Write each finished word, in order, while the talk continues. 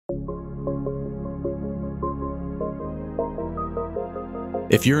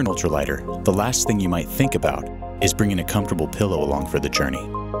If you're an ultralighter, the last thing you might think about is bringing a comfortable pillow along for the journey.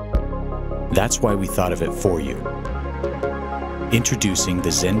 That's why we thought of it for you. Introducing the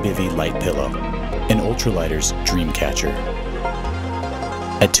Zenbivy Light Pillow, an ultralighter's dream catcher.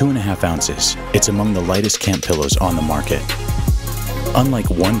 At 2.5 ounces, it's among the lightest camp pillows on the market. Unlike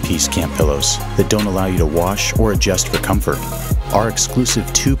one-piece camp pillows that don't allow you to wash or adjust for comfort, our exclusive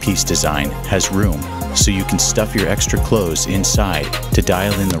 2-piece design has room so you can stuff your extra clothes inside to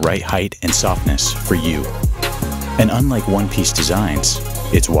dial in the right height and softness for you. And unlike one-piece designs,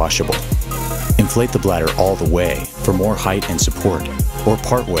 it's washable. Inflate the bladder all the way for more height and support, or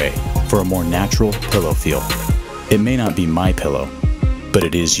part way for a more natural pillow feel. It may not be my pillow, but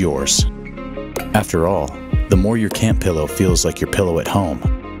it is yours. After all, the more your camp pillow feels like your pillow at home,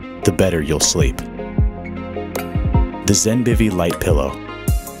 the better you'll sleep. The Zenbivy Light Pillow